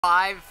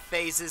5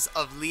 phases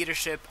of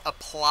leadership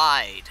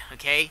applied,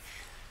 okay?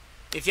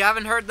 If you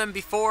haven't heard them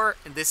before,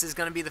 and this is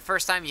going to be the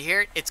first time you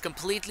hear it, it's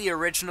completely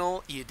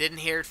original. You didn't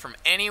hear it from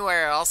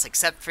anywhere else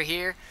except for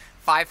here.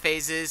 5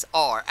 phases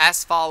are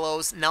as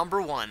follows. Number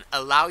 1,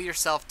 allow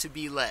yourself to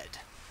be led.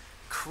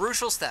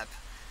 Crucial step.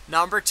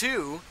 Number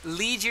 2,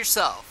 lead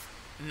yourself.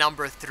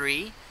 Number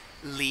 3,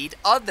 lead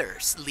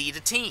others, lead a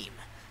team.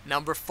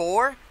 Number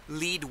 4,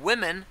 lead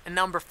women. And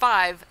number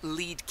 5,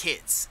 lead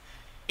kids.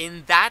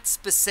 In that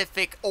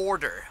specific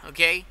order,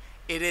 okay?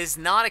 It is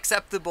not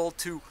acceptable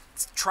to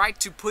try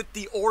to put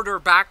the order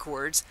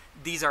backwards.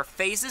 These are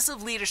phases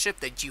of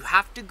leadership that you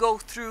have to go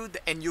through,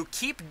 and you'll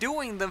keep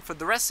doing them for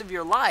the rest of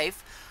your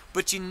life,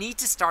 but you need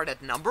to start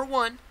at number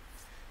 1,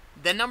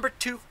 then number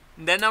 2,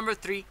 then number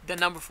 3, then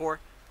number 4,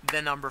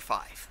 then number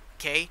 5,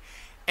 okay?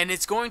 And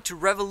it's going to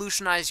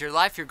revolutionize your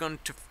life. You're going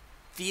to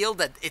feel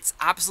that it's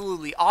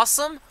absolutely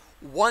awesome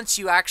once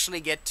you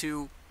actually get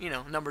to,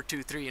 number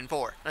 2, 3, and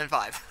 4, and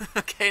 5.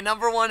 Okay,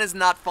 number 1 is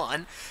not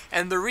fun.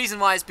 And the reason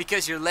why is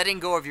because you're letting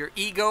go of your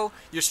ego.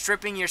 You're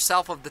stripping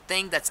yourself of the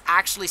thing that's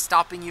actually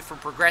stopping you from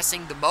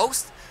progressing the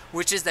most,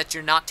 which is that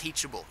you're not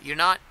teachable. You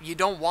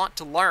don't want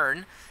to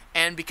learn.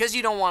 And because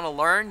you don't want to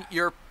learn,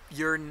 you're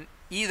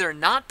either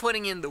not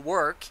putting in the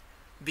work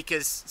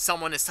because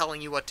someone is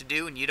telling you what to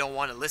do and you don't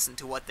want to listen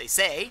to what they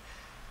say,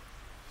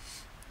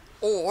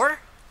 or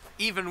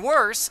even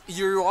worse,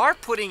 you are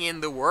putting in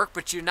the work,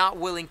 but you're not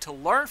willing to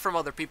learn from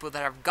other people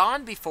that have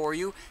gone before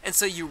you, and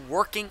so you're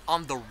working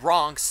on the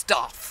wrong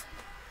stuff.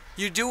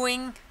 You're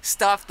doing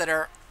stuff that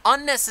are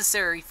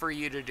unnecessary for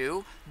you to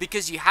do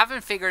because you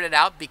haven't figured it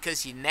out,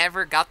 because you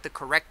never got the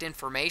correct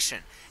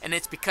information, and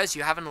it's because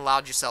you haven't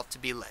allowed yourself to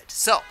be led.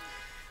 So,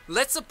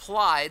 let's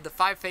apply the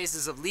 5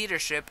 phases of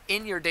leadership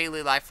in your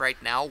daily life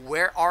right now.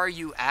 Where are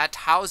you at?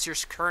 How's your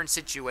current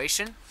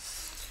situation?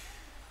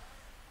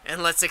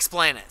 And let's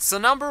explain it. So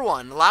number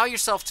 1, allow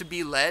yourself to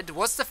be led.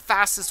 What's the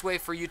fastest way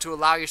for you to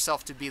allow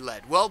yourself to be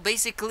led? Well,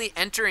 basically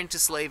enter into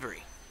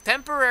slavery.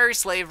 Temporary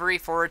slavery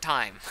for a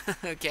time.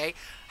 Okay?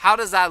 How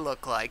does that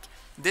look like?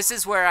 This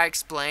is where I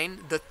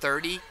explain the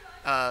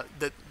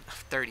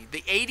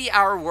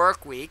 80-hour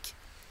work week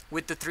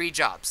with the 3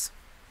 jobs.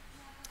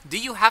 Do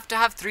you have to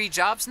have 3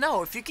 jobs?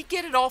 No. If you could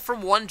get it all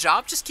from one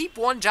job, just keep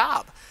one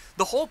job.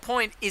 The whole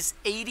point is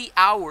 80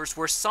 hours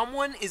where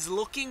someone is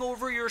looking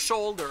over your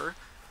shoulder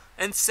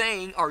and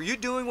saying, are you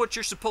doing what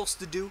you're supposed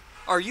to do?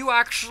 Are you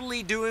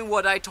actually doing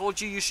what I told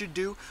you should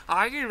do?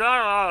 Are you...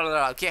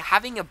 Okay,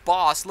 having a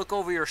boss look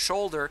over your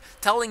shoulder,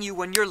 telling you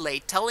when you're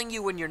late, telling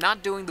you when you're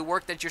not doing the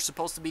work that you're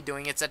supposed to be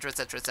doing, etc.,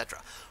 etc.,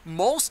 etc.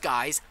 Most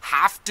guys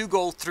have to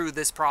go through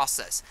this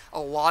process. A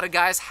lot of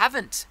guys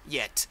haven't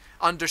yet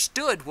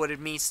understood what it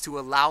means to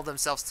allow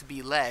themselves to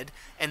be led,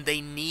 and they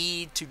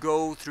need to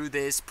go through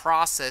this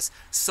process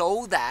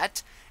so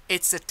that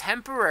it's a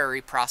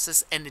temporary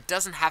process and it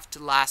doesn't have to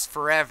last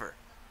forever.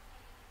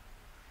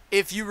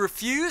 If you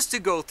refuse to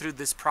go through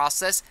this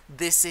process,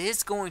 this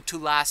is going to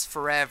last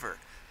forever.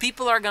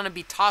 People are going to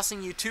be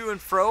tossing you to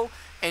and fro,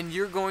 and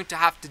you're going to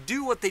have to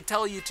do what they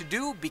tell you to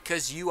do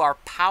because you are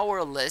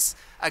powerless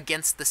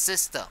against the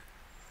system.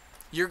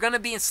 You're going to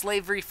be in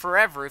slavery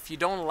forever if you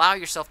don't allow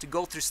yourself to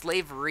go through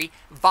slavery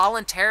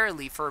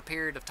voluntarily for a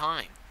period of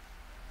time.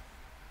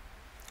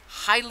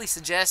 Highly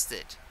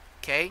suggested,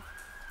 okay?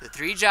 The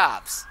 3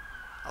 jobs.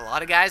 A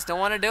lot of guys don't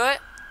want to do it.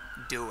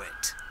 Do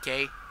it,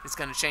 okay? It's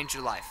going to change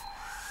your life.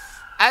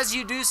 As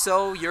you do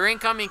so, your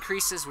income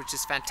increases, which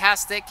is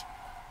fantastic,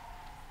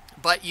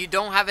 but you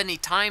don't have any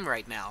time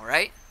right now,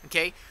 right?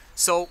 Okay?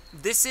 So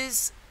this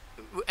is,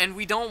 and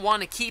we don't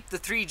want to keep the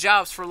 3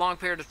 jobs for a long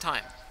period of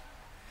time.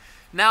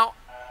 Now,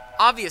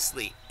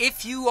 obviously,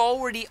 if you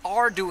already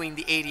are doing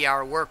the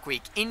 80-hour work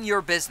week in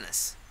your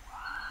business,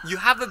 you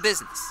have a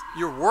business,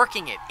 you're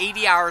working it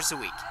 80 hours a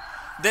week,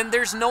 then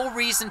there's no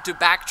reason to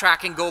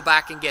backtrack and go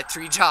back and get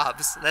 3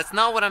 jobs. That's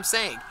not what I'm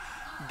saying.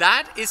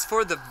 That is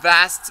for the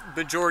vast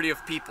majority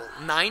of people.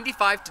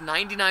 95 to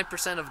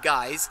 99% of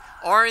guys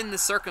are in the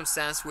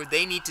circumstance where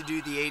they need to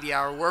do the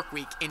 80-hour work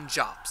week in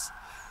jobs.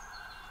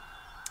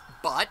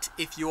 But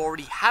if you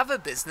already have a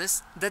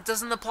business, that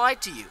doesn't apply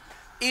to you.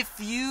 If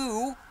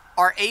you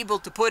are able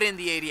to put in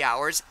the 80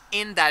 hours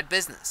in that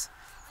business.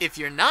 If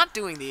you're not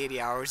doing the 80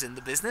 hours in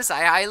the business,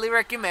 I highly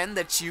recommend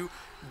that you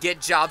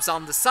get jobs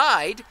on the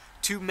side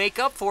to make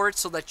up for it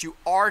so that you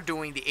are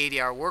doing the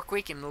 80-hour work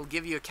week, and it'll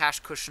give you a cash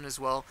cushion as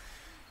well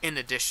in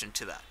addition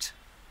to that.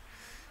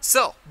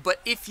 So,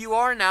 but if you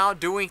are now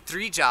doing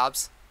 3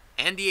 jobs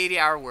and the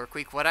 80-hour work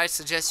week, what I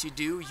suggest you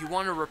do, you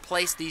want to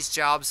replace these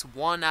jobs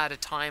one at a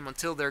time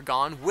until they're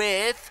gone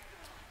with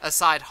a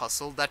side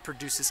hustle that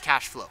produces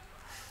cash flow.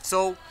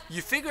 So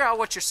you figure out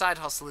what your side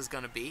hustle is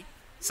going to be.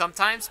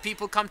 Sometimes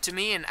people come to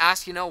me and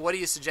ask, what do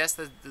you suggest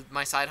that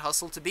my side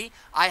hustle to be?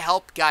 I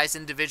help guys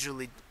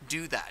individually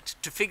do that,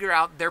 to figure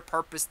out their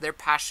purpose, their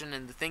passion,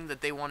 and the thing that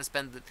they want to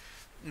spend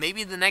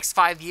maybe the next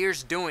 5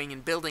 years doing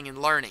and building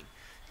and learning.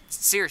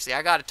 Seriously,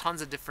 I got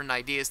tons of different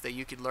ideas that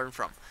you could learn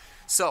from.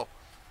 So,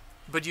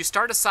 but you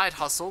start a side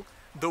hustle,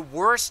 the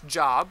worst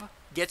job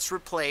gets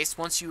replaced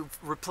once you've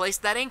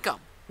replaced that income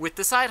with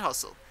the side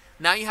hustle.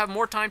 Now you have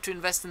more time to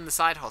invest in the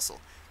side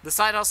hustle. The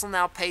side hustle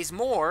now pays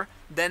more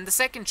than the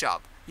second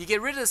job. You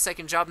get rid of the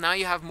second job, now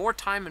you have more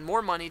time and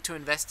more money to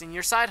invest in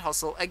your side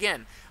hustle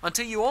again,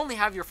 until you only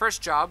have your first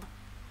job,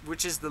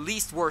 which is the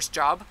least worst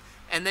job,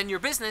 and then your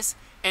business,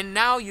 and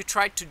now you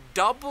try to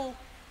double,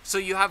 so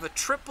you have a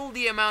triple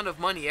the amount of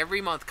money every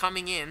month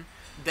coming in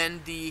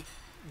than the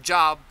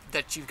job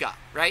that you've got,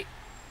 right?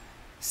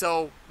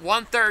 So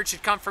 1/3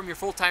 should come from your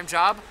full-time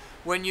job.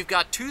 When you've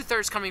got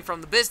 2/3 coming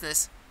from the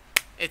business,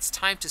 it's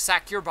time to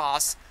sack your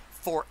boss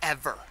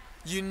forever.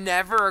 You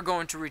never are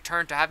going to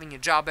return to having a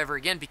job ever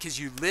again, because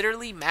you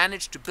literally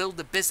managed to build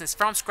a business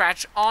from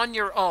scratch on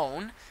your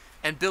own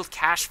and build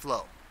cash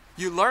flow.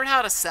 You learn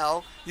how to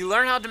sell, you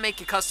learn how to make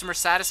your customer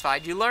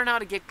satisfied, you learn how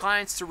to get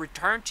clients to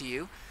return to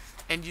you,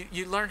 and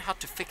you learn how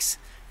to fix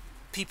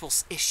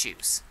people's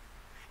issues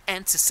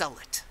and to sell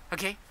it,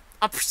 okay?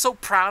 I'm so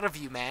proud of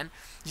you, man.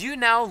 You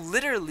now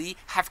literally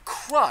have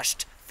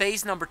crushed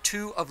phase number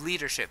 2 of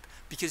leadership,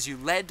 because you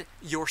led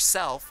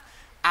yourself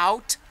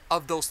out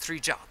of those 3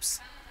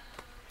 jobs.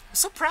 I'm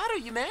so proud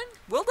of you, man.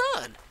 Well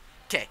done.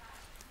 Okay,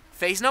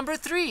 phase number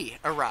 3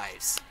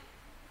 arrives.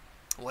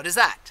 What is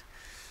that?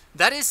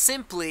 That is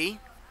simply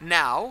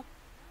now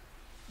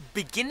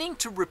beginning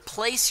to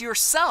replace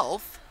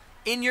yourself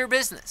in your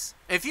business.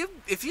 If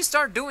you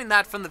start doing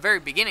that from the very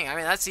beginning, I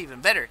mean, that's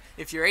even better.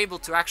 If you're able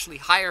to actually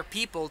hire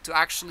people to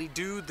actually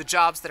do the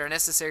jobs that are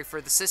necessary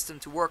for the system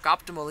to work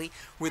optimally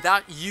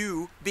without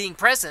you being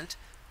present,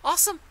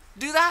 awesome,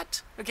 do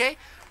that, okay?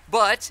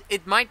 But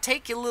it might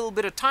take a little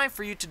bit of time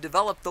for you to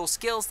develop those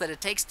skills that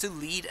it takes to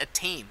lead a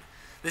team.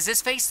 This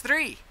is phase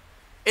 3.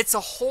 It's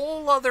a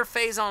whole other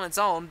phase on its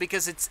own,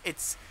 because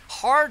it's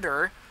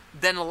harder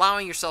than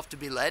allowing yourself to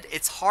be led.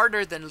 It's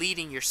harder than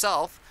leading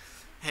yourself.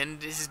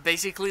 And this is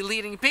basically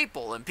leading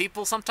people, and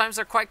people sometimes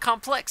are quite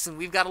complex, and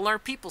we've got to learn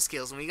people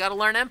skills, and we got to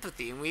learn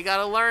empathy, and we got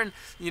to learn,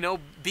 you know,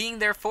 being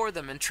there for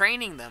them and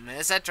training them,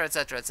 etc.,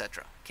 etc.,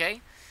 etc.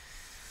 Okay?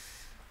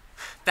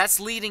 That's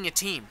leading a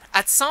team.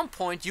 At some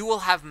point, you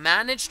will have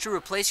managed to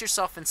replace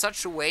yourself in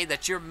such a way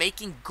that you're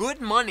making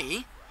good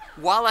money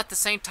while at the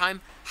same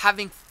time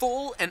having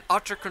full and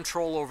utter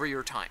control over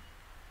your time.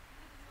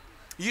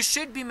 You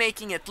should be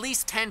making at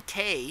least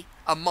 10K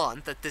a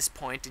month at this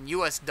point in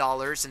US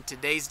dollars and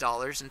today's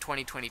dollars in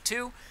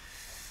 2022,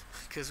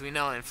 because we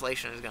know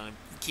inflation is going to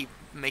keep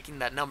making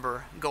that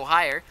number go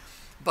higher.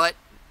 But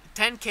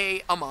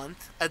 10K a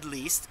month at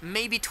least,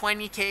 maybe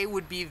 20K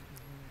would be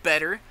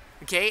better,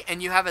 okay?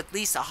 And you have at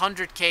least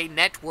 100K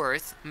net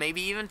worth,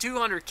 maybe even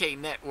 200K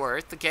net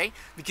worth, okay?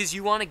 Because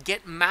you want to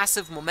get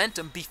massive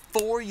momentum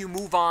before you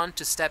move on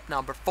to step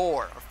number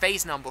 4 or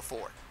phase number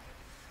 4.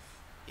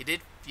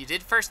 You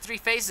did first 3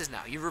 phases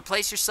now. You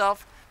replace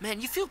yourself.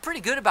 Man, you feel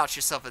pretty good about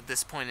yourself at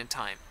this point in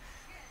time.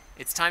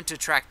 It's time to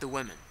attract the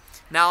women.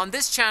 Now, on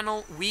this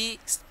channel, we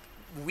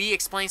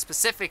explain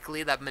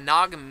specifically that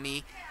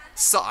monogamy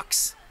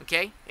sucks,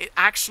 okay? It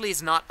actually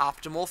is not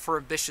optimal for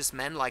ambitious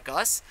men like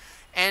us.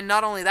 And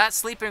not only that,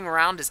 sleeping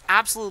around is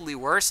absolutely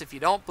worse. If you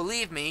don't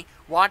believe me,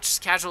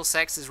 watch Casual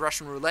Sex is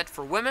Russian Roulette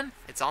for Women.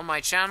 It's on my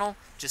channel.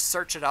 Just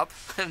search it up.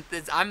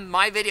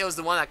 My video is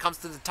the one that comes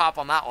to the top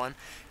on that one.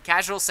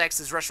 Casual Sex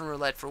is Russian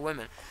Roulette for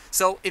Women.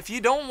 So if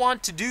you don't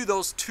want to do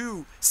those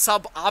 2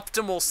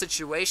 suboptimal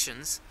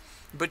situations,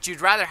 but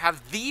you'd rather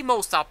have the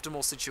most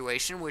optimal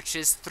situation, which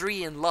is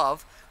 3 in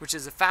love, which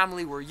is a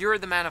family where you're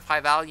the man of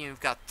high value and you've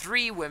got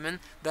 3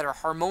 women that are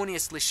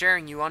harmoniously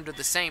sharing you under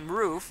the same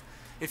roof,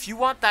 if you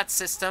want that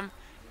system,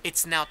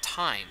 it's now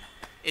time.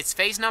 It's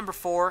phase number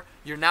 4.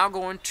 You're now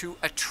going to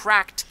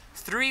attract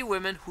 3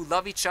 women who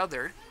love each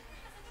other,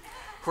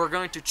 who are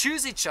going to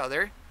choose each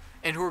other,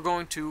 and who are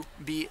going to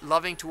be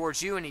loving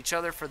towards you and each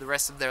other for the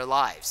rest of their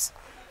lives.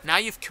 Now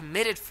you've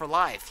committed for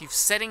life. You're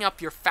setting up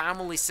your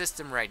family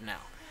system right now.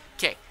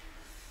 Okay.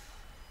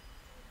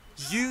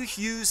 You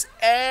use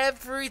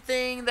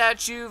everything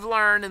that you've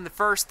learned in the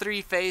first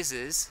 3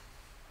 phases.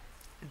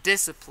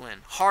 Discipline,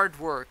 hard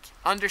work,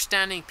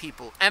 understanding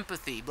people,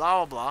 empathy,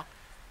 blah, blah, blah.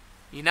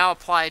 You now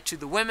apply it to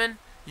the women.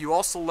 You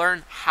also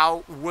learn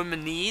how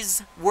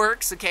womanese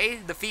works, okay?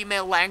 The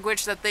female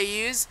language that they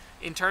use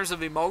in terms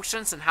of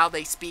emotions and how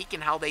they speak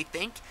and how they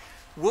think.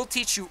 We'll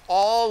teach you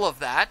all of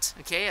that,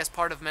 okay, as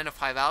part of Men of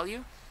High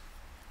Value.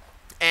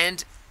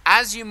 And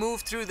as you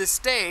move through this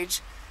stage,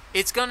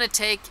 it's going to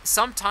take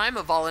some time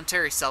of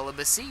voluntary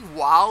celibacy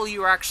while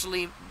you're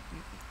actually,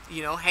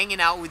 you know, hanging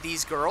out with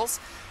these girls.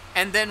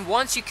 And then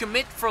once you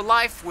commit for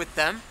life with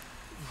them,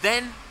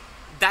 then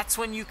that's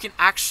when you can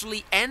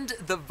actually end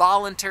the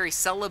voluntary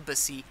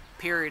celibacy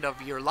period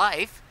of your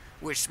life,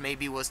 which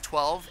maybe was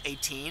 12,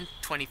 18,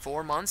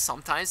 24 months.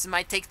 Sometimes it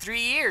might take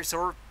 3 years,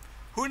 or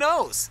who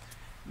knows.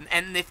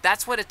 And if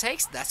that's what it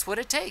takes, that's what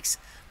it takes.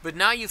 But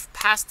now you've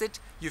passed it.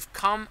 You've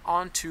come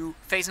on to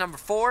phase number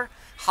 4.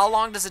 How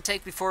long does it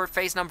take before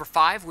phase number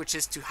 5, which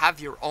is to have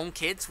your own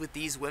kids with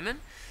these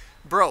women?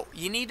 Bro,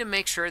 you need to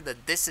make sure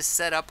that this is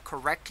set up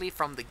correctly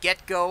from the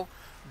get-go,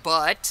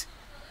 but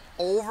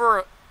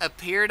over a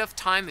period of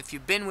time, if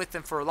you've been with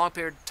them for a long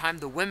period of time,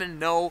 the women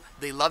know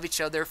they love each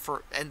other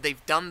and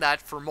they've done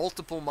that for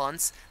multiple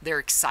months. They're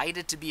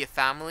excited to be a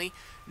family.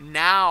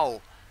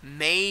 Now,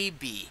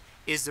 maybe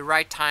is the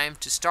right time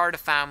to start a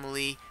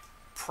family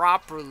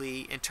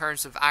properly in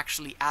terms of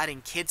actually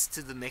adding kids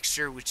to the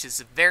mixture, which is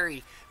a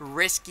very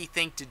risky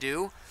thing to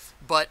do.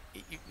 But,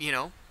 you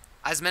know,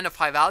 as men of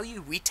high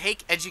value, we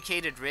take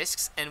educated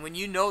risks, and when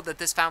you know that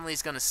this family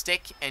is going to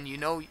stick and you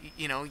know,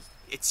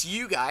 it's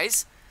you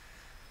guys,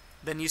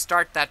 then you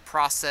start that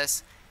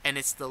process, and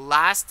it's the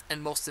last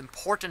and most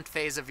important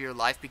phase of your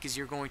life because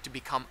you're going to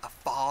become a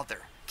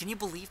father. Can you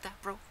believe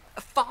that, bro?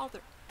 A father,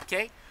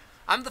 okay?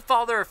 I'm the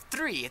father of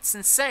 3. It's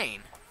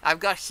insane. I've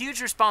got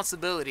huge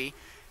responsibility,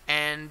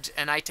 and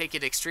I take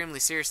it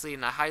extremely seriously,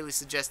 and I highly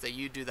suggest that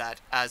you do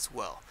that as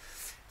well.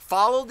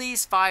 Follow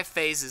these 5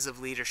 phases of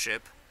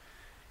leadership,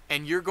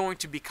 and you're going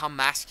to become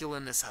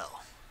masculine as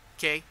hell.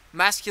 Okay?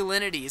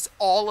 Masculinity is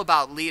all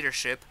about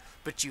leadership,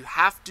 but you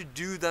have to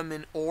do them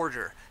in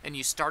order. And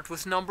you start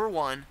with number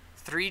 1,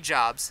 3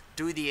 jobs,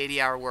 do the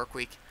 80-hour work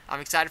week. I'm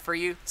excited for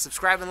you.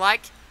 Subscribe and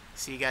like.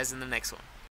 See you guys in the next one.